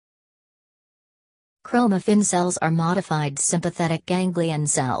Chromaffin cells are modified sympathetic ganglion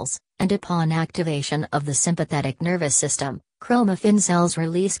cells, and upon activation of the sympathetic nervous system, chromaffin cells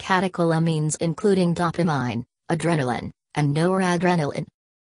release catecholamines including dopamine, adrenaline, and noradrenaline.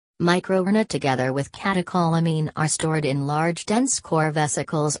 MicroRNA together with catecholamine are stored in large dense core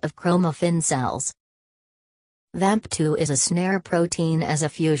vesicles of chromaffin cells. VAMP2 is a snare protein as a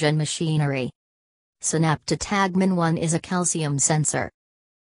fusion machinery. Synaptotagmin-1 is a calcium sensor.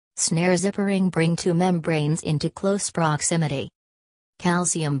 Snare zippering bring two membranes into close proximity.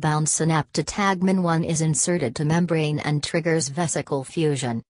 Calcium-bound synaptotagmin-1 is inserted to membrane and triggers vesicle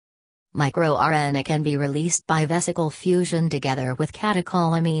fusion. MicroRNA can be released by vesicle fusion together with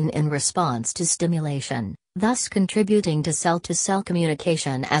catecholamine in response to stimulation, thus contributing to cell-to-cell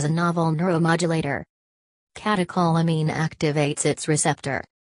communication as a novel neuromodulator. Catecholamine activates its receptor.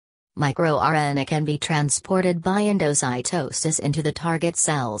 MicroRNA can be transported by endocytosis into the target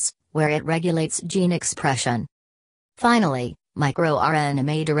cells, where it regulates gene expression. Finally, MicroRNA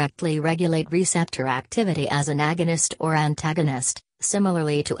may directly regulate receptor activity as an agonist or antagonist,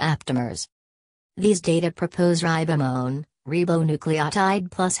 similarly to aptamers. These data propose ribomone, ribonucleotide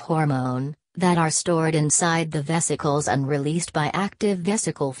plus hormone, that are stored inside the vesicles and released by active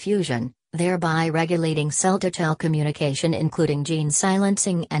vesicle fusion, thereby regulating cell-to-cell communication including gene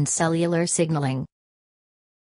silencing and cellular signaling.